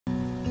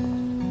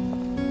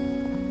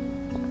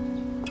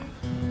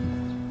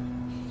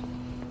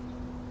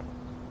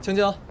晶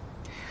晶，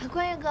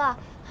关月哥，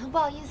不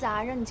好意思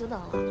啊，让你久等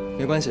了。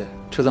没关系，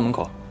车在门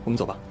口，我们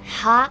走吧。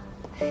好啊。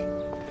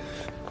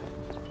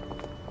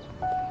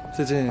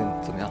最近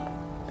怎么样？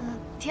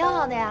挺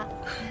好的呀。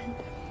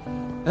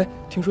哎，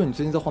听说你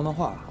最近在画漫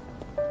画啊？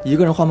一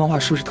个人画漫画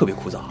是不是特别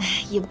枯燥？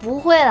也不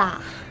会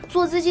啦，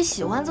做自己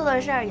喜欢做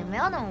的事儿也没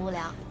有那么无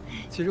聊。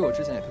其实我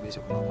之前也特别喜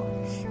欢漫画。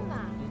是吗？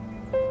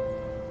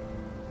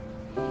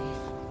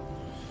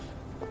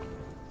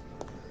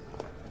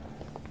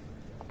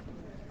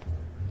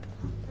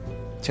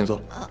请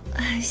坐。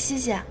谢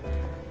谢。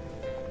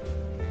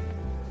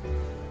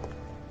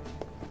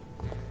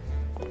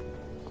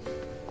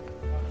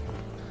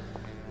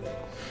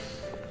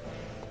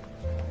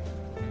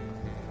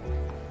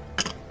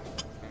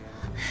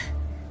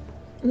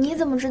你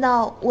怎么知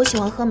道我喜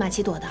欢喝玛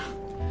奇朵的？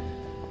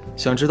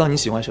想知道你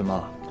喜欢什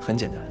么？很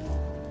简单。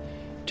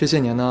这些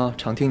年呢，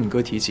常听你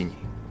哥提起你，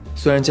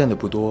虽然见得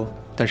不多，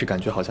但是感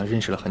觉好像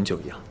认识了很久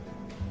一样。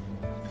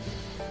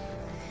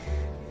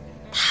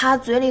他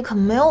嘴里可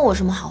没有我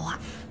什么好话，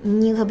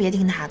你可别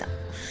听他的。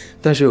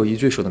但是有一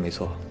句说的没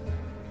错。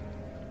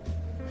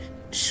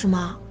什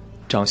么？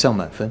长相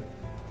满分。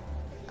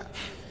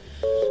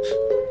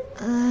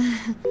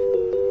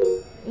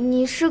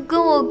你是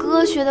跟我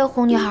哥学的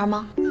哄女孩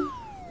吗？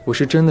我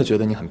是真的觉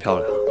得你很漂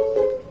亮，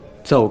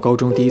在我高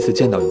中第一次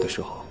见到你的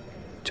时候，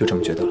就这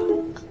么觉得了。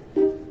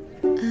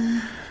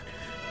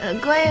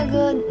关月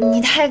哥，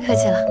你太客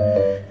气了。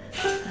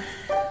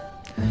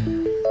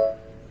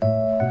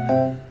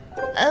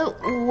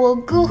我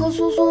哥和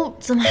苏苏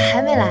怎么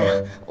还没来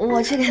啊？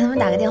我去给他们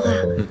打个电话。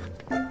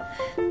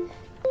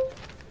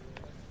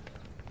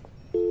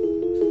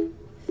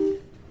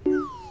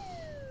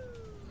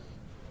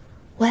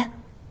喂，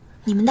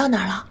你们到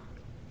哪儿了？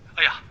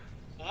哎呀，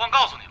我忘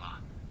告诉你了，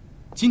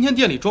今天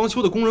店里装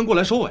修的工人过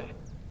来收尾，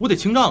我得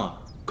清账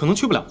啊，可能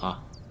去不了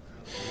了。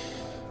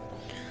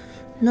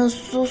那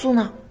苏苏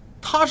呢？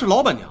她是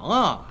老板娘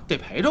啊，得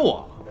陪着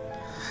我。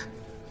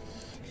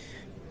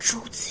周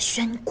子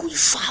轩，你故意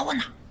耍我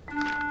呢？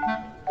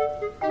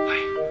哎，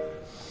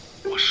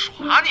我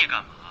耍你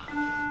干嘛？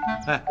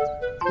哎，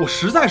我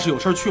实在是有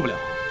事去不了，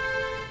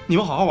你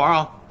们好好玩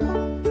啊。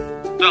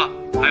对了，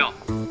还有，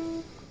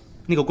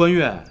那个关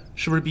月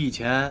是不是比以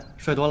前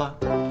帅多了？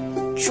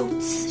周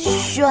子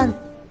轩，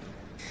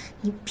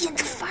你变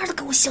着法儿的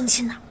跟我相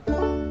亲呢？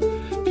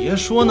别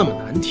说那么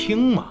难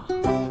听嘛，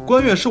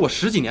关月是我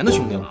10几年的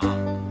兄弟了啊，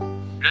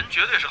人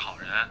绝对是好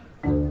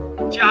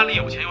人，家里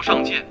有钱又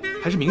上进，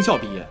还是名校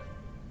毕业，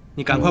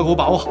你赶快给我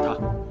把握好他。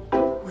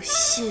我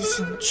谢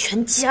谢你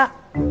全家。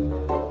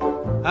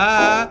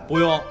哎，不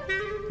用，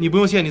你不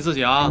用谢你自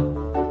己啊，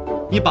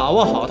你把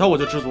握好他我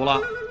就知足了。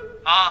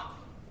啊，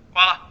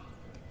挂了。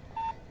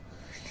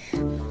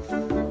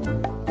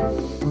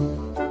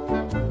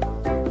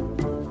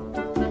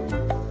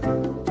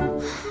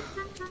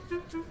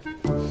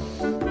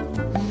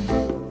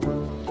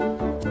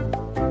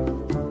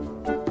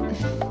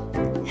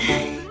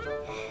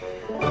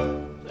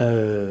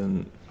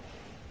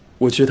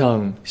我去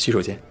趟洗手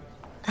间。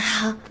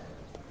好。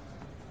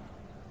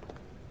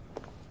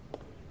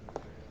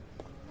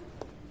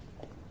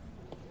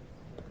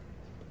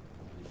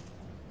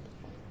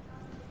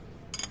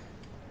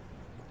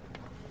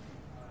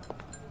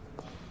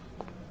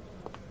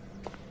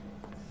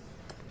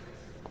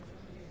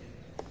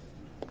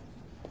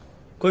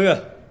关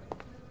月，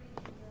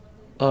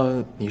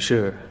你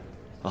是？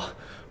啊，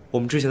我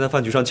们之前在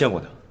饭局上见过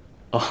的。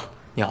哦，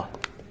你好，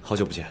好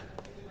久不见。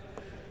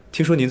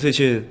听说您最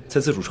近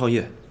在自主创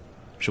业，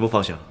什么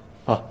方向？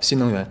啊，新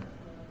能源，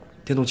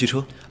电动汽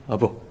车？啊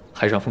不，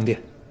海上风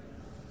电。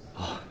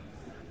啊，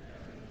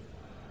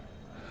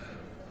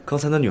刚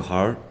才那女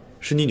孩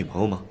是你女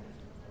朋友吗？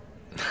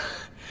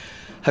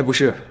还不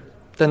是，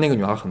但那个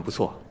女孩很不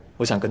错，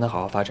我想跟她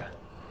好好发展。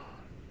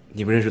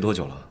你们认识多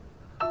久了？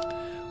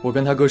我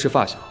跟她哥是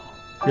发小，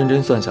认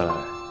真算下来，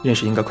认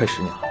识应该快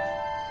10年了。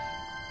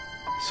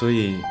所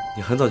以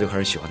你很早就开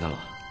始喜欢她了？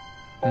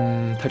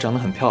她长得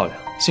很漂亮，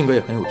性格也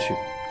很有趣，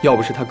要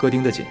不是她哥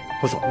盯得紧，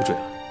我早就追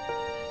了。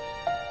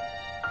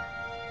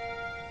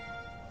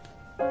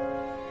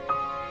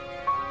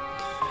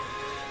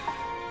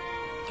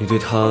你对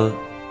她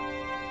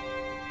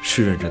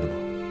是认真的吗？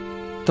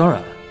当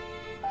然，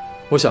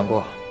我想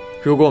过，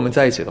如果我们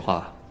在一起的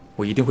话，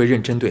我一定会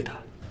认真对她。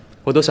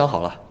我都想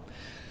好了，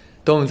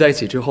等我们在一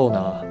起之后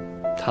呢，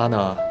她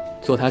呢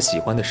做她喜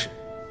欢的事，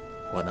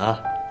我呢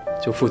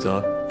就负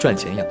责赚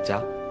钱养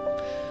家。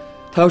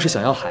她要是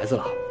想要孩子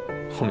了，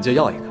我们就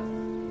要一个。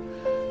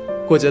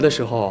过节的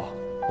时候，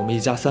我们一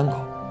家3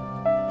口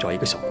找一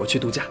个小国去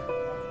度假。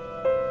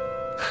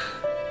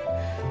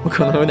我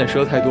可能有点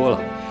说的太多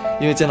了，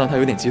因为见到她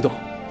有点激动。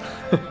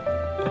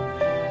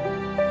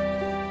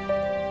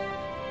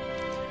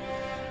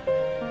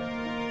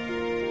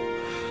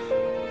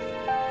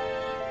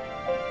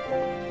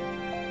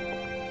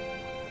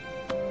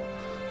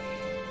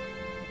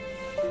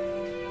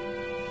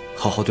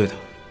好好对她。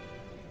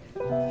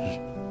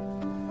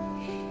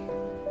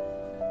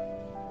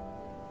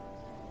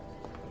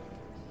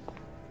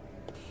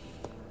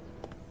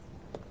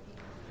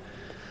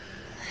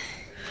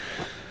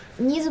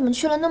你怎么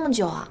去了那么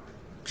久啊？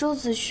周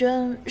子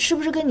轩是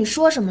不是跟你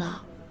说什么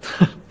了？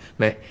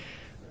没，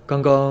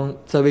刚刚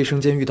在卫生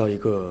间遇到一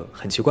个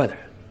很奇怪的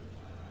人。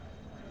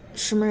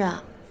什么人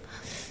啊？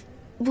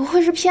不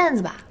会是骗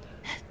子吧？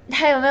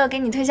他有没有给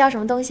你推销什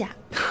么东西啊？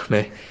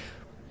没，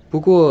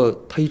不过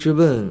他一直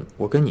问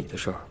我跟你的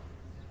事儿，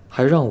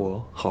还让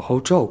我好好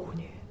照顾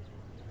你。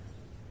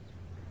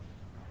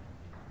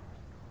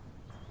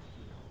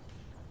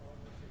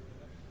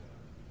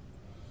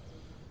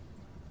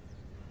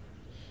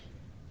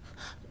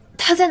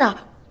他在哪儿？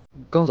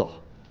刚走。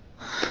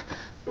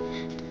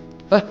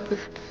哎，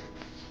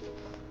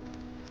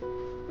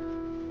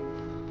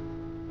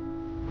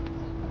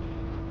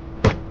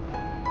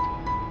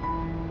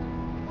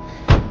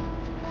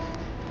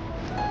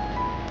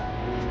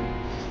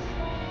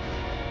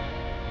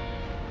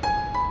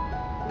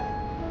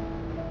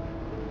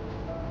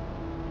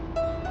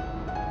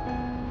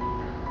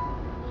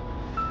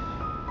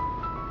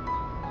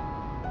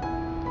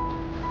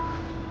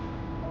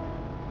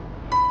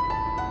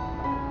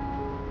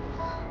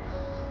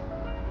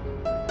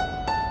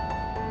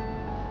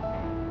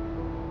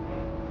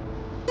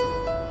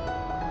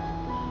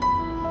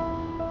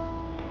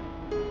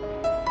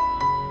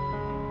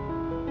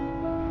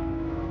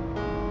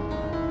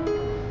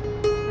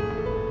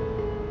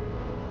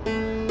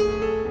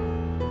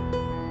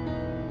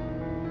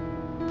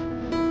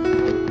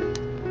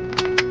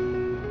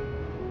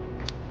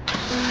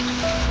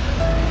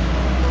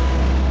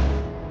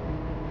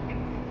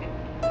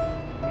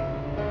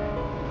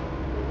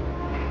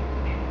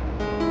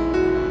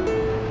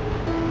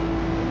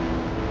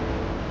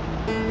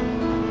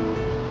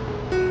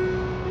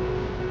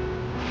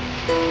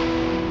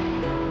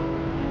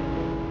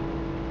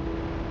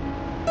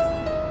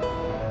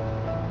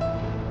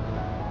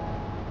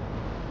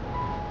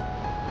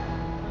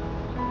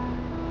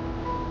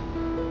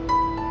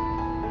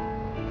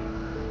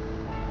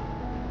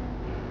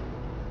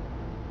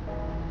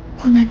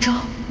顾南舟，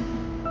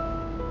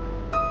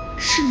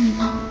是你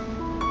吗？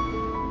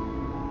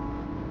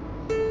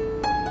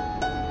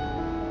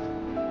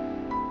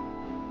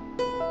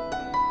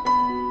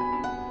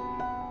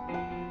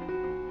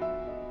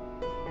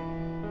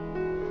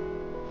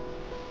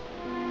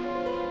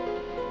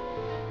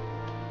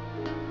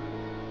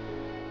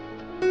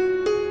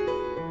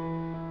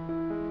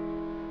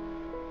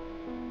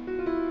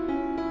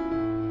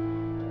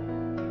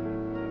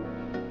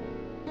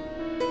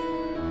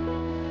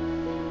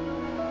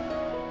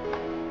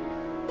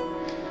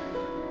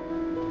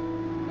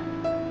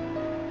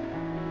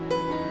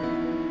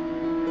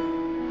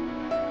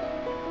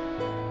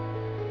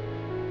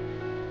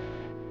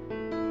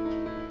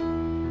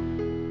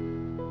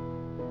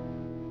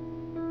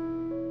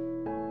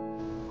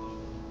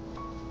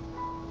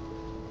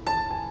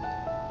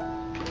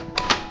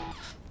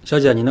小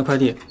姐，您的快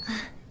递。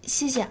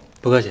谢谢。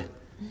不客气。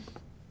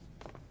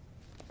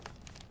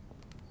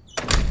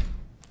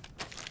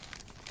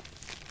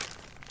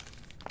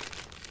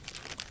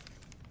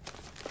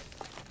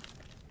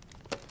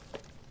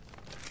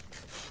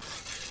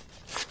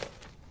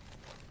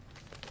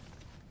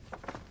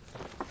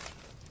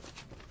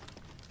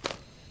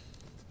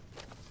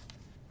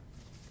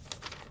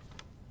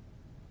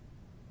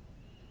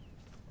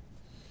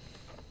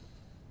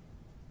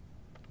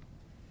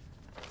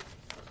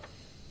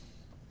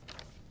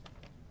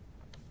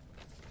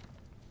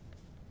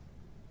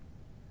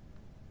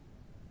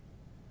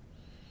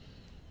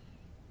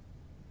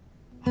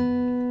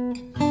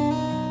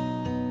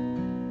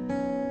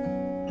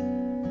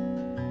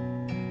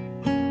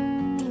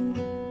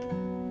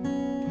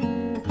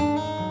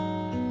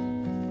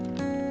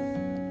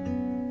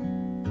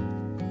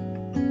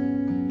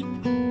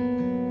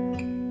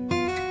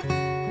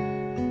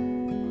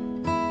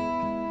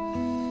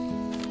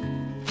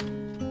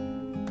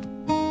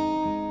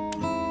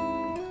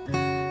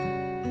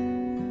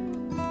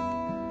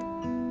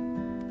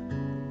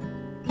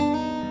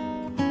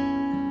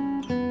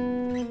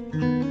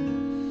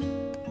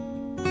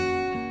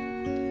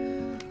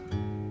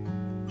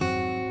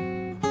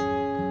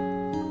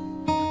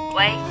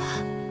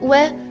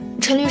喂，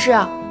陈律师，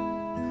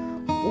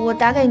我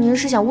打给您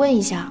是想问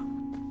一下，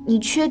你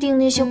确定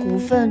那些股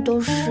份都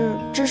是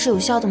真实有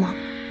效的吗？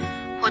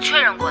我确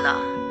认过的，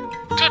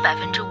这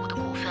5%的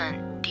股份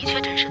的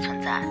确真实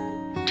存在。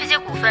这些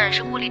股份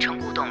是顾立成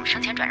顾董生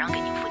前转让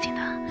给您父亲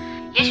的，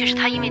也许是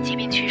他因为疾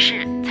病去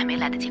世，才没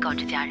来得及告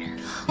知家人。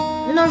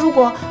那如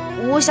果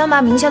我想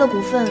把名下的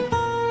股份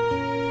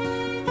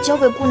交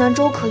给顾南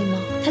舟，可以吗？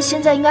他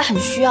现在应该很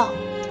需要。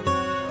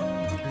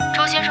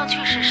周先生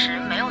去世时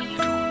没有遗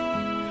嘱，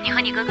你和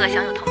你哥哥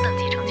享有同等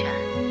继承权。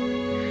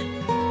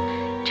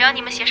只要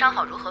你们协商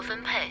好如何分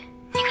配，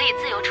你可以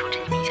自由处置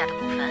你名下的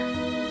股份。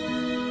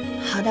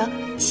好的，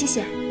谢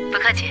谢。不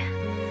客气。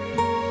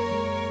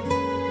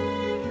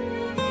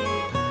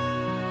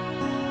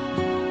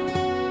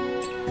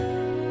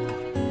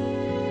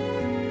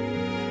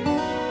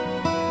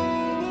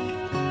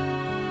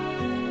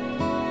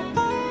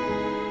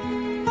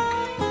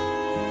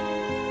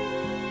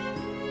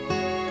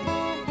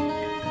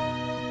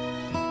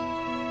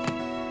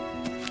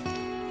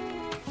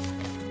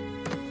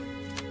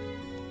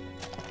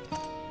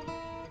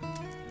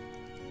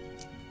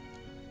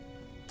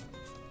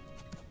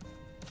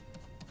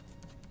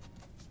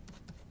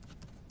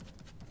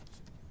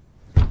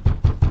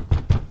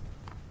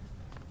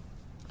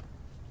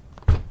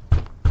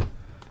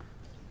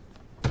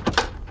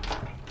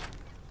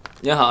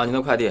您好，您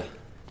的快递。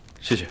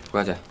谢谢。不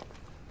客气。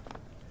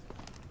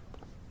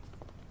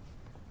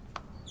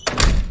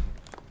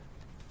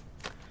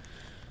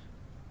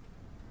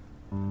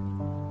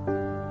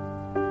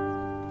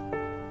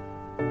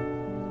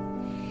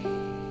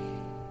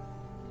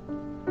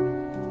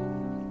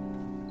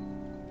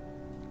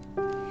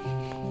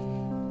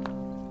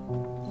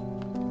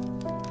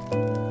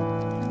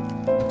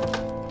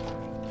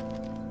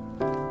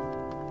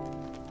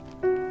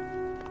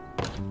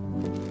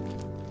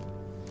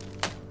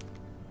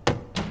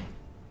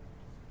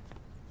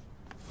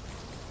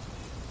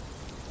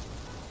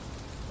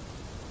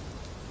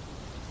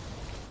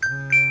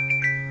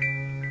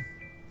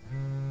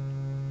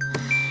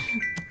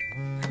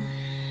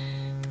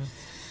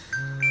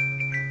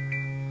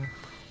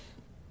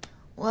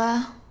喂，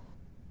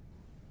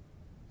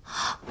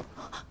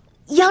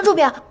杨主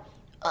编，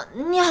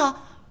你好。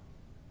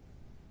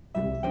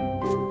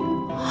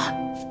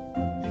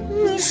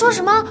你说什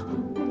么？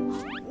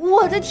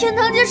我的天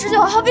堂街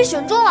19号被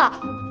选中了，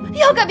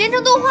要改编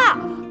成动画。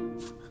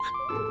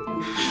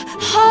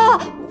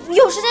好，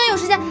有时间有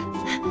时间。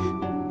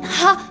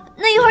好，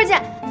那一会儿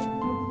见。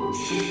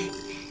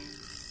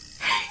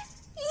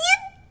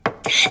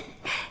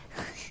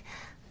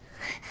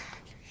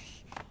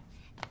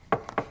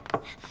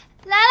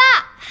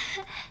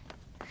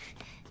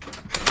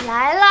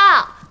来了，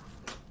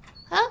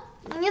啊，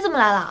你怎么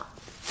来了？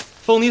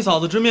奉你嫂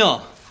子之命，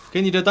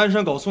给你这单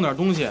身狗送点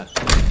东西。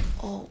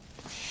哦，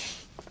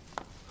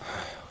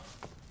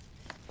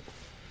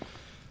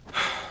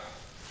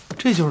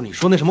这就是你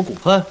说那什么股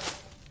份？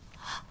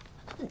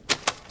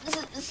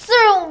私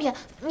人物品，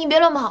你别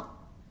乱跑。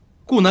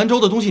顾南州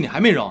的东西你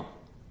还没扔？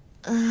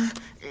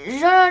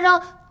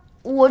扔，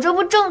我这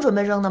不正准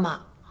备扔的吗？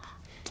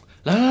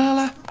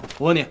来，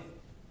我问你，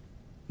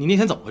你那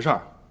天怎么回事？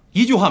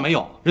一句话没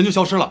有，人就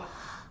消失了。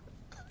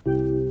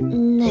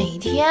哪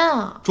天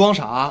啊？装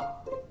傻，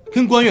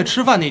跟关月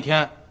吃饭那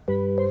天，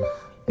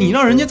你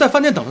让人家在饭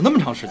店等了那么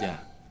长时间，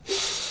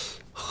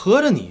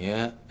合着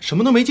你什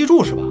么都没记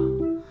住是吧？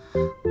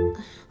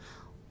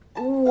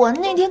我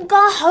那天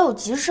刚好有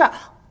急事，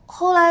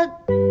后来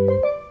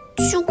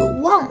就给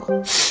忘了。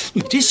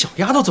你这小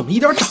丫头怎么一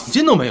点长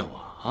进都没有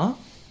啊？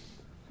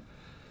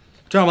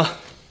这样吧，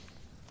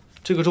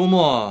这个周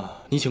末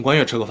你请关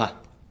月吃个饭，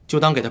就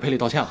当给她赔礼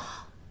道歉了。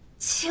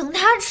请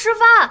他吃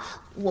饭，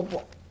我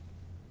不。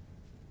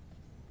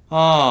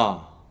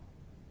啊，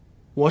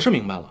我是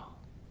明白了，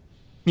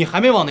你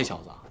还没忘那小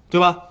子，对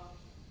吧？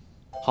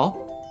好，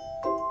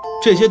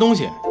这些东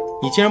西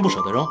你既然不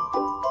舍得扔，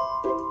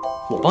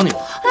我帮你扔。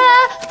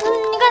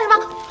你干什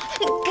么？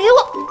你给我，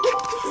你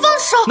放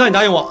手！那你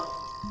答应我，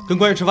跟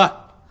关月吃饭。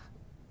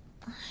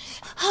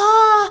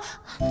啊，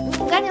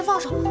你赶紧放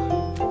手！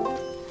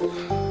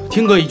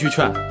听哥一句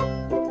劝，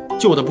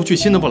旧的不去，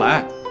新的不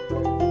来。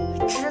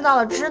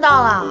知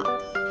道了。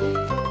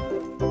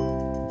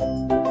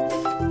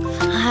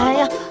哎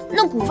呀，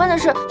那股份的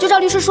事就照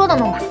律师说的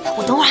弄吧，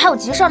我等会儿还有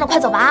急事呢，快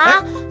走吧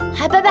啊！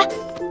哎，拜拜。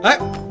哎，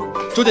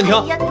周建清。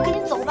哎呀，你赶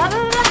紧走吧，拜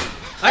拜。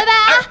拜拜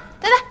啊，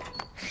拜拜。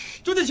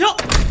周建清。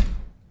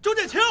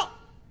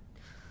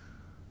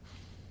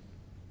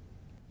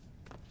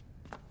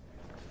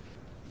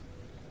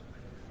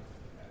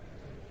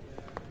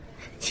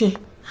请。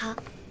好。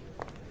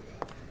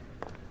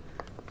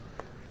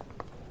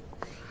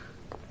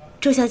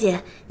周小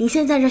姐，您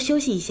先在这儿休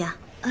息一下。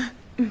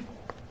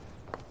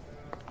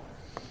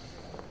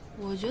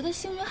我觉得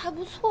星云还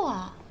不错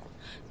啊，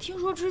听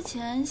说之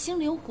前星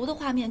灵湖的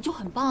画面就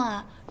很棒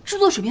啊，制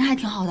作水平还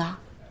挺好的。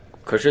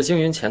可是星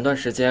云前段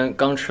时间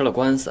刚吃了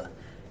官司，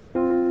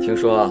听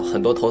说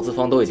很多投资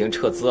方都已经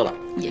撤资了。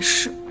也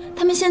是，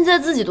他们现在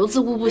自己都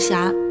自顾不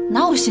暇，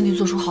哪有心力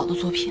做出好的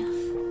作品？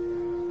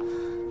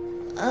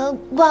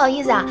不好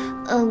意思啊，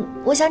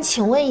我想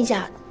请问一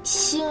下，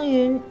星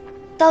云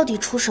到底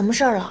出什么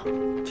事儿了？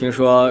听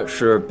说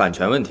是版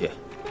权问题。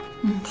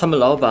他们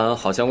老板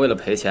好像为了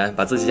赔钱，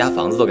把自己家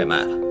房子都给卖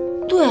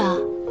了。对啊，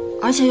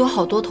而且有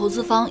好多投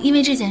资方因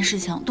为这件事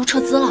情都撤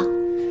资了。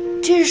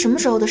这是什么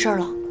时候的事儿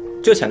了？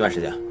就前段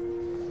时间。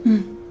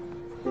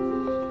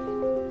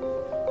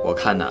我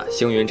看呐，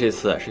星云这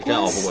次是真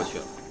熬不过去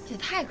了。也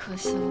太可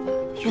惜了吧！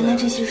原来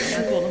这些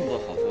事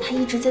他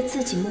一直在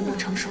自己默默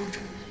承受着。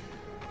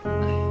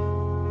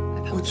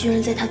我居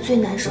然在他最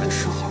难受的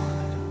时候，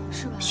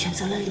选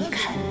择了离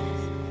开。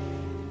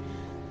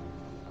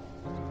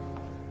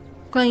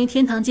关于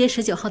天堂街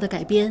19号的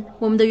改编，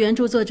我们的原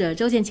著作者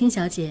周建清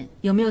小姐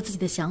有没有自己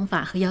的想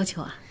法和要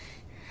求啊？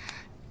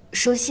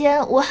首先，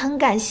我很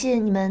感谢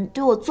你们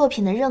对我作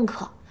品的认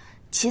可。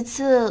其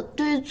次，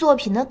对于作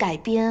品的改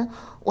编，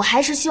我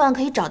还是希望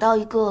可以找到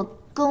一个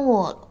跟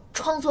我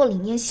创作理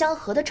念相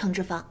合的承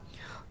制方。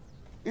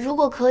如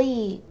果可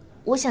以，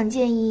我想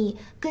建议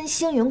跟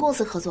星云公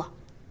司合作。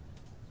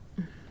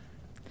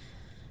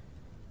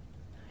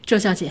周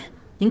小姐，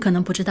您可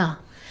能不知道，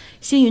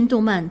星云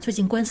动漫最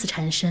近官司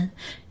缠身，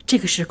这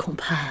个事恐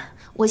怕……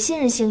我信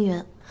任星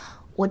云，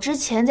我之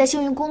前在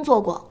星云工作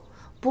过，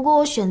不过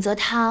我选择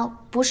他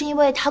不是因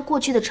为他过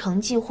去的成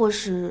绩或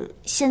是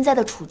现在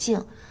的处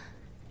境，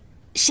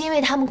是因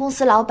为他们公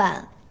司老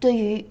板对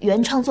于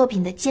原创作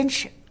品的坚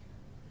持。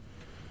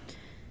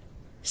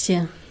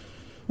行，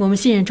我们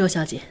信任周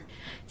小姐，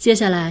接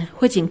下来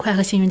会尽快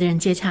和幸运的人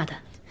接洽的。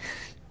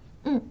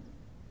嗯。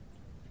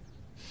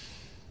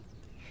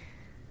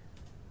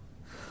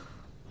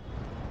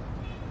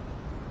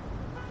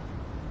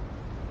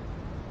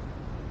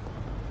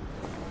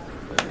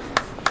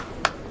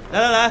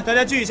来，大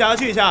家聚一下，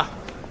聚一下。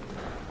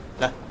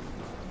来，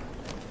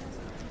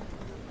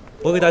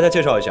我给大家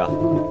介绍一下，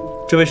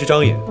这位是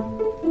张颖，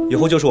以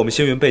后就是我们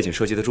星云背景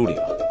设计的助理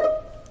了。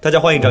大家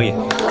欢迎张颖。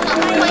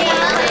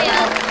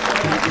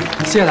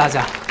谢谢大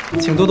家，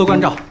请多多关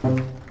照。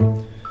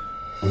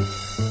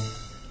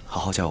好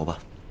好加油吧。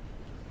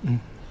嗯。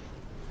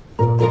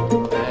哎，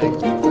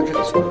你把这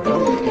个错，然后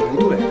给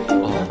不对。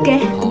哦，给。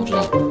好，知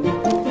道了。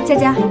佳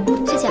佳，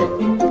谢谢。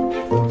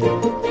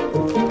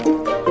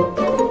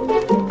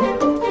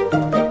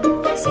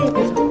谢谢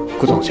顾总。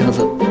顾总签个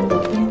字。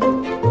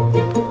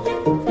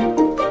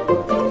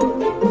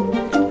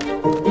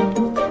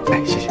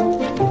哎，谢谢。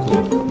顾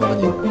总，麻烦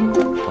你了。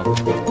好。好，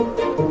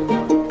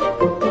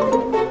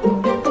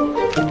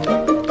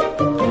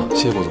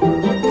谢谢顾总。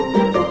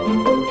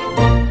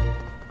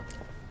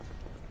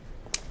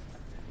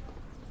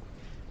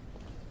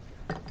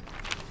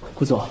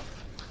顾总，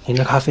您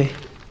的咖啡。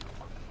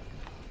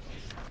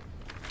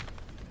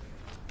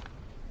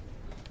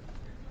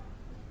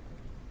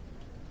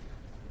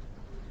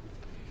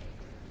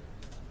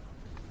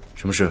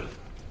什么事？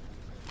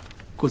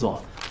顾总，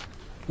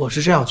我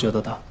是这样觉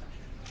得的，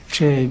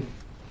这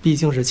毕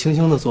竟是青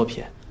星的作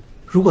品，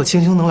如果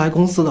青星能来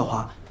公司的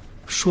话，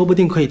说不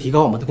定可以提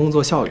高我们的工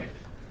作效率。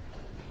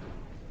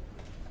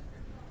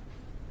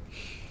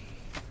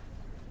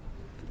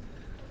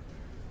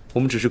我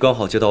们只是刚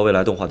好接到未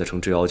来动画的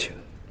诚挚邀请，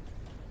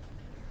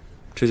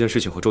这件事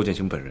情和周建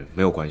清本人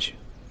没有关系。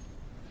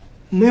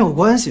没有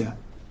关系？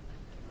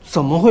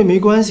怎么会没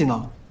关系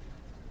呢？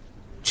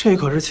这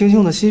可是青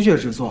星的心血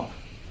之作，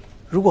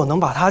如果能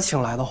把他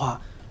请来的话，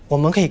我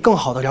们可以更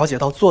好的了解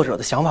到作者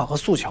的想法和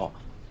诉求，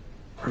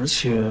而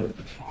且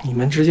你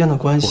们之间的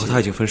关系……我和他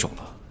已经分手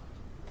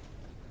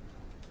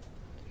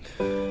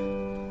了，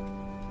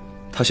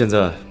他现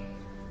在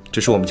只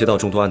是我们接到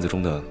众多案子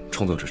中的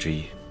创作者之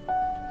一。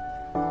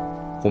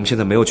我们现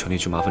在没有权利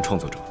去麻烦创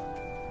作者。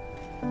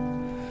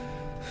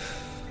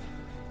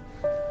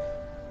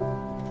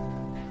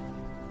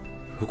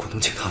如果能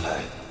请他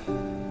来，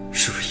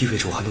是不是意味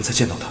着我还能再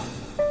见到他？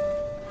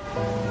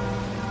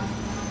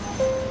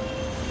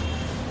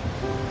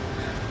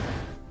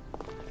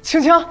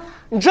青青，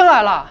你真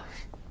来了！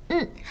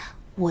嗯，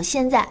我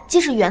现在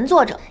既是原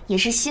作者，也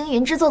是星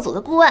云制作组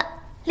的顾问，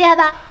厉害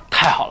吧？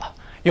太好了，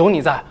有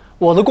你在，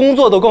我的工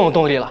作都更有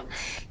动力了。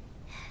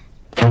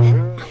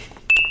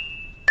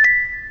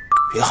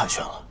别寒暄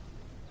了，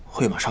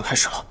会马上开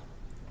始了。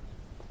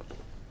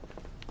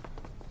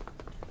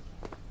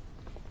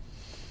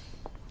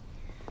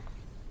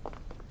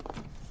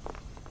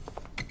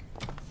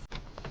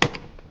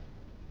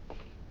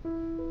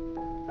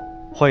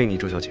欢迎你，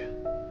周小姐。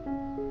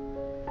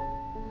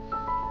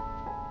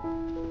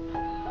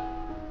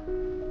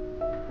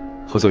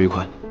合作愉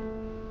快。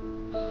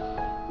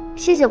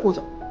谢谢顾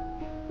总，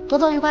合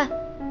作愉快。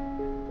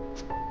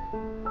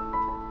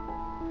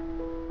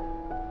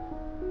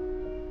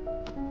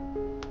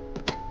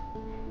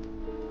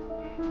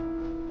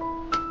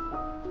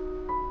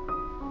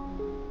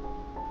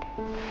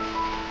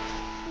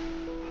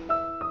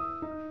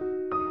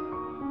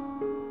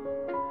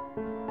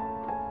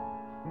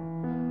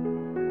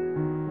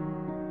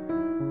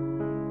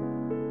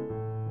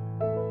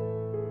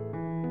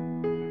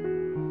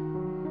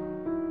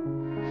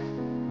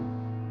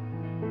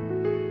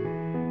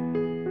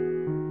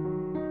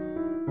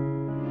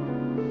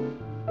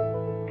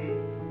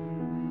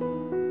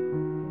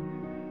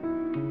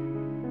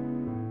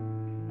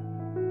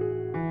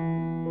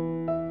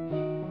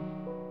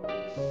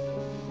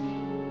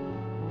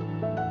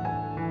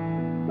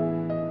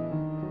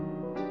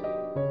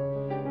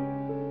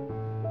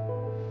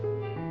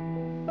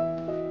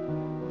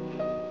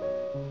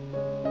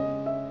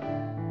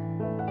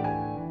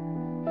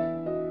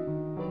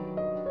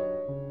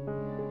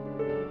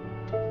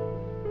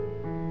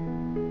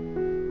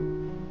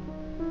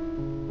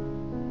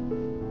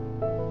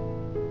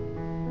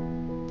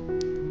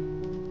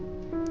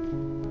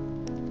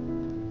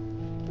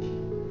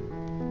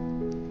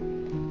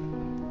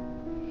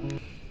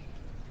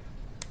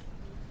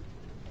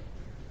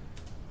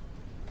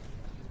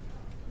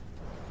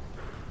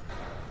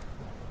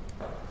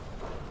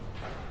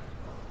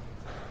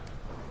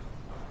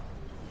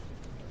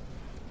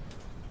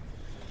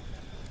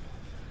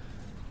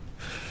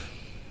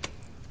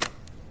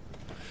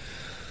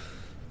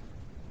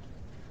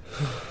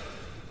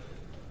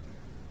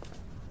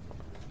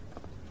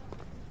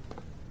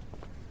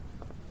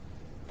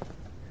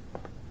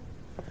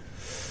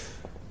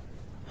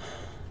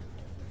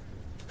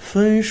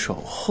分手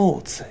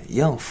后怎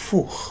样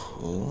复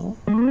合？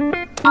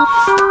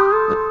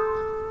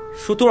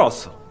说多少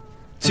次了，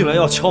进来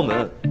要敲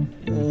门。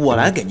我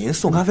来给您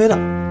送咖啡的。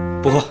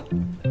不喝。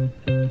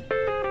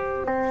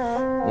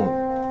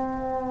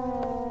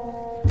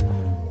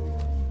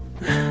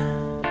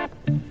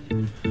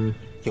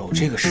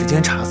这个时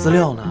间查资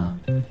料呢，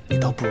你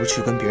倒不如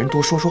去跟别人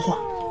多说说话，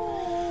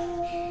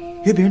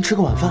约别人吃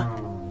个晚饭，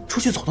出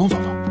去走动走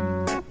动，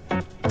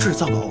制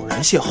造个偶然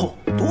邂逅，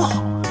多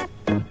好啊！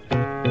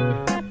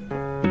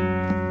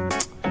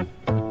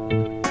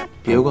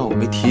别怪我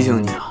没提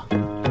醒你啊，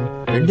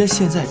人家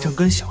现在正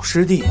跟小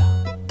师弟啊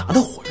打得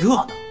火热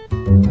呢。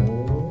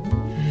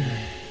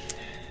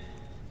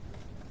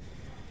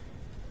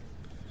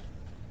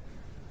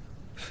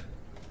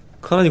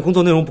看来你工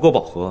作内容不够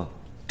饱和，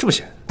这么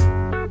闲。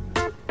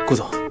顾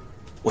总，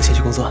我先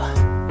去工作了。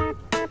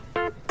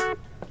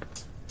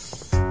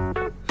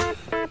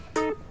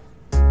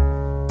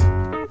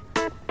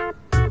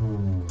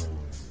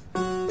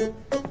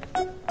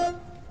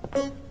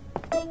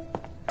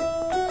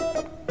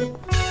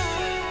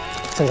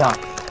倩倩，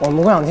我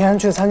们过两天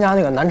去参加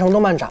那个南城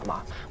动漫展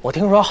嘛，我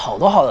听说好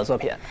多好的作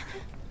品。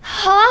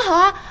好啊，好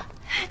啊。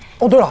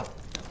哦，对了，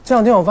这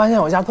两天我发现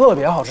有一家特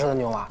别好吃的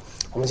牛蛙，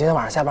我们今天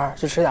晚上下班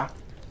去吃点。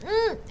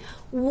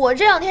我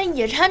这两天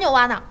也馋牛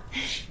蛙呢。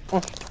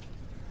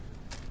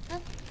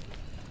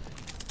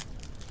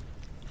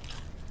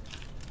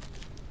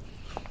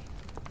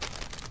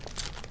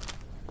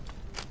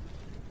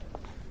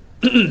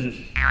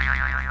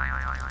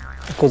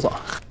顾总，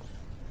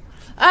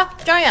哎，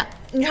张远，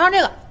你尝尝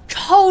这个，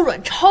超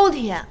软超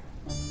甜。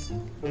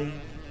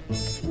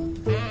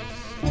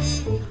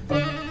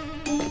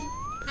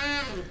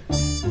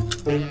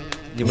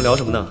你们聊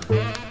什么呢？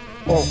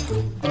哦，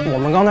我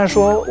们刚才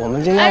说我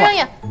们今天。哎，张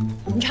远，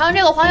你尝尝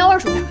这个黄油味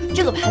薯条，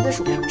这个牌子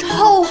薯条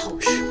超好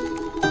吃。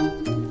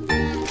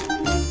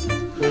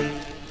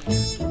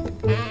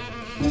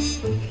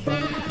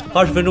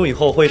20分钟以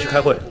后会议室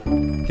开会，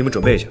你们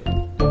准备一下。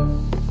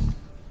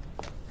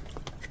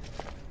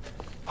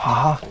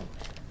啊？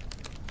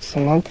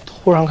怎么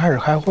突然开始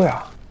开会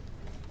啊？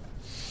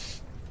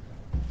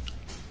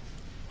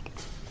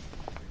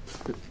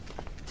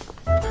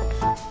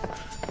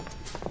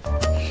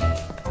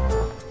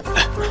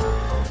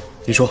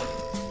你说，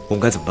我们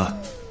该怎么办？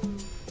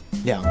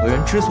两个人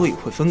之所以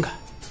会分开，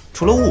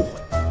除了误会、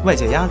外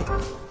界压力，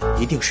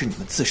一定是你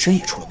们自身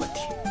也出了问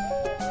题。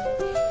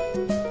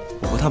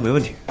我和他没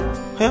问题。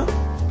哎呀，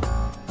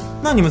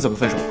那你们怎么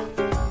分手的？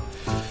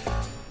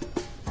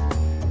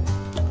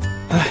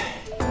哎，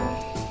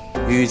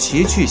与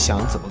其去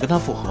想怎么跟他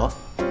复合，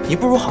你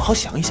不如好好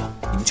想一想，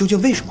你们究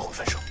竟为什么会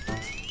分手。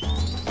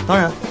当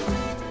然，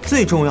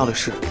最重要的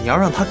是你要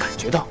让他感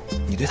觉到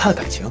你对他的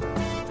感情，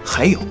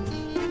还有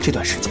这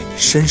段时间你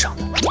身上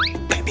的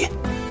改变。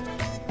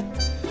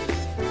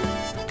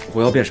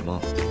我要变什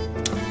么？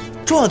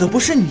重要的不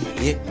是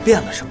你变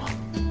了什么，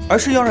而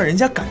是要让人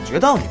家感觉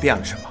到你变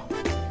了什么。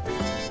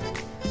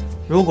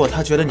如果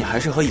他觉得你还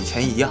是和以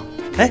前一样，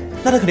哎，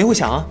那他肯定会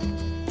想啊，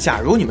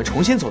假如你们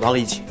重新走到了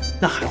一起，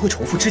那还会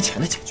重复之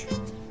前的结局。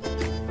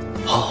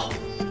好，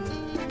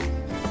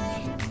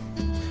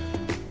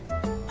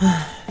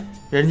唉，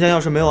人家要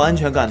是没有安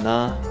全感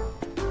呢，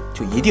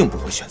就一定不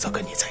会选择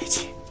跟你在一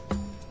起。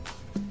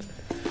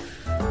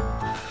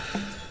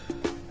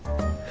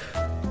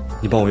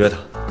你帮我约他，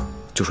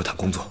就说谈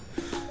工作。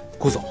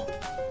顾总，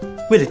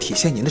为了体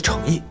现您的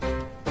诚意，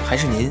还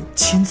是您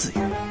亲自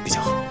约比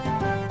较好。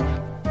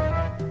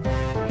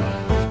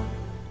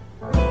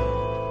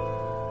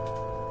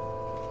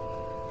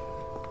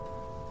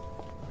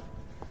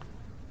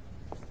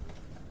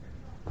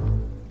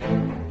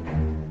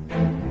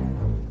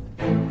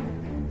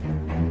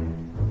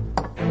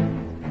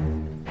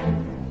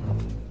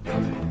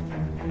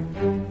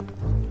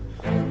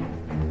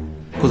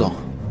顾总，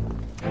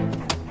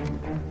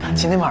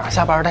今天晚上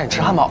下班带你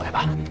吃汉堡去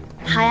吧。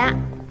好呀。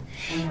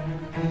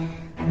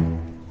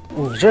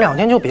你这两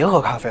天就别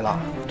喝咖啡了，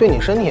对你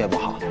身体也不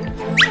好。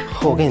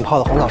喝我给你泡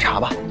的红枣茶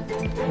吧。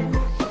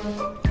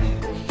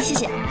谢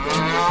谢。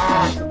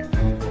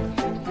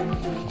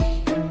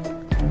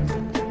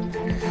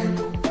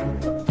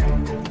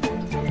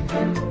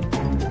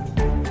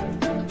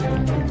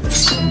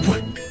不，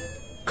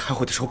开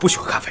会的时候不许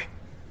喝咖啡。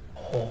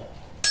哦。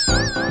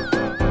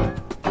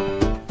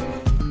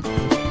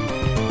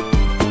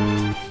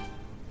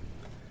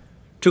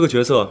这个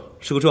角色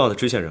是个重要的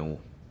支线人物，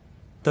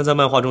但在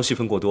漫画中戏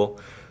份过多，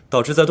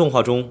导致在动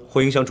画中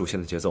会影响主线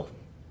的节奏，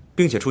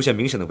并且出现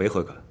明显的违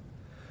和感。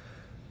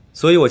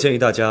所以我建议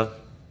大家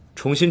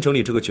重新整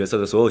理这个角色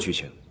的所有剧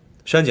情，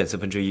删减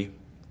1/4，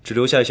只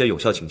留下一些有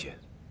效情节。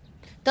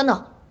等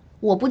等，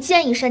我不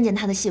建议删减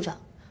他的戏份。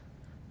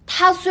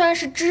他虽然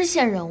是支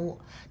线人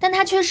物，但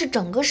他却是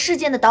整个事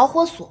件的导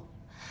火索，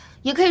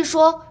也可以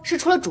说是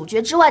除了主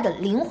角之外的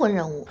灵魂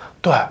人物。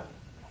对，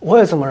我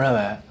也这么认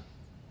为。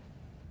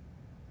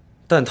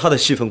但他的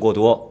戏份过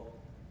多，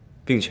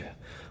并且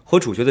和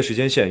主角的时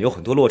间线有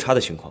很多落差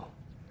的情况，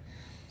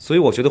所以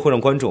我觉得会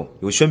让观众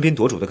有喧宾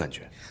夺主的感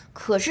觉。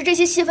可是这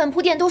些戏份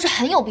铺垫都是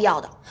很有必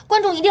要的，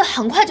观众一定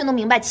很快就能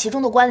明白其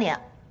中的关联。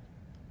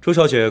周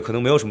小姐可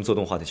能没有什么做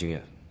动画的经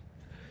验，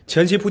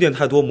前期铺垫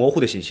太多模糊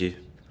的信息，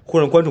会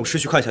让观众失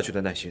去看下去的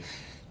耐心。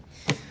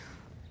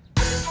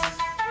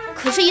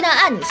可是，一旦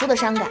按你说的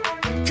删改，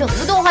整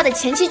个动画的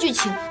前期剧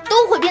情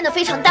都会变得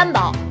非常单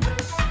薄。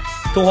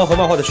动画和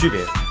漫画的区别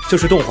就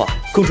是动画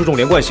更注重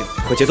连贯性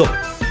和节奏感。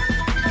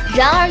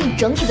然而以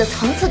整体的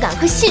层次感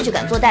和戏剧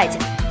感做代价，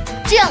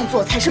这样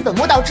做才是本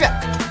末倒置。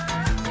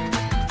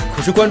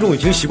可是观众已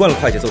经习惯了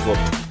快节奏作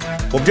品，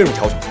我们这种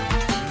调整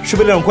是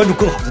为了让观众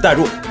更好的代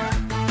入。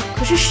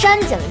可是删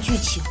减了剧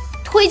情，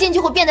推进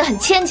就会变得很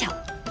牵强。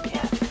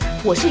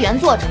我是原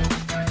作者，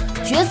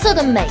角色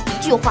的每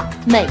一句话、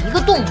每一个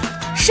动作，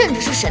甚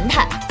至是神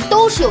态，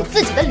都是有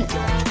自己的理由。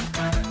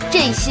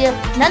这些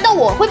难道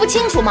我会不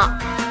清楚吗？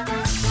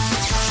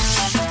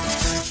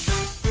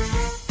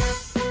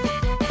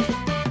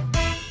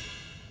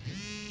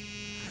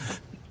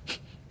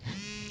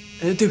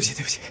对不起，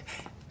对不起。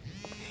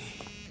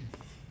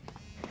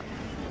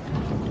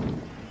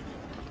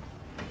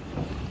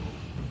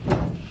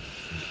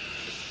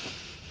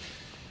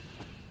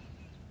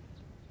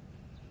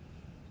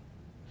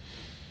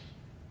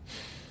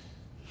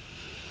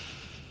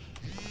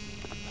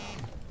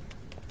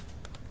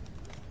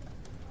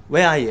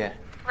喂，阿姨。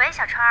喂，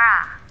小川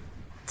啊，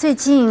最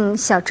近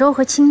小周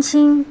和青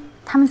青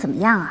他们怎么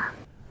样啊？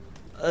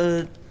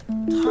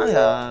他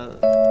俩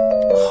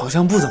好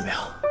像不怎么样。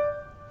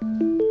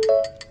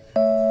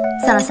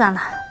算了算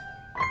了，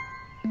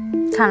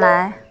看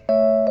来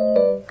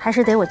还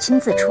是得我亲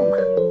自出马。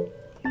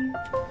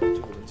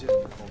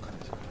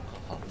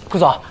顾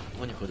总，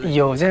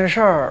有件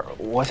事儿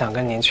我想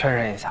跟您确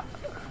认一下。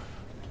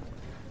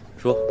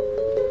说。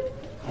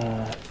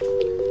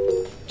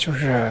就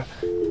是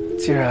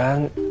既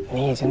然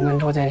你已经跟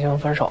周建兴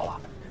分手了，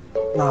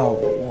那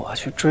我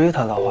去追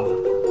他的话，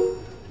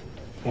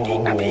你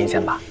应该没意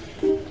见吧？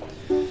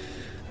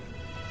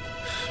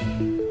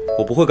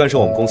我不会干涉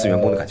我们公司员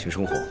工的感情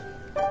生活。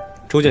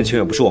周建清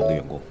也不是我们的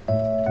员工，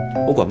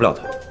我管不了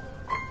他。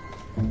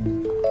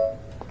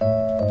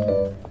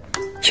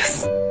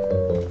Yes。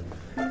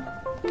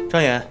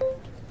张岩，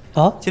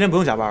啊，今天不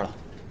用加班了。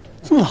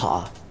这么好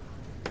啊？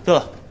对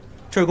了，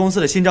这是公司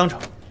的新章程，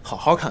好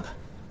好看看，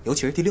尤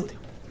其是第6条。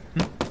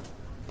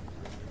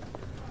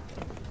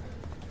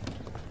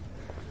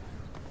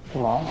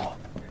哦。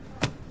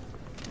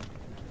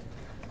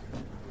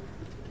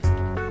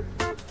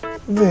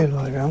为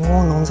了员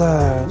工能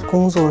在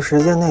工作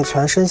时间内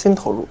全身心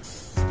投入，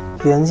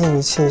严禁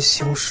一切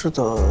形式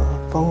的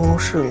办公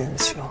室恋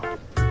情，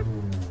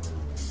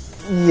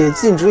也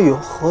禁止与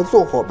合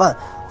作伙伴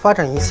发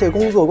展一切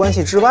工作关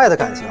系之外的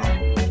感情。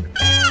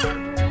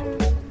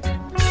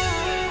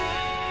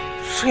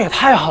这也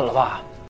太狠了吧！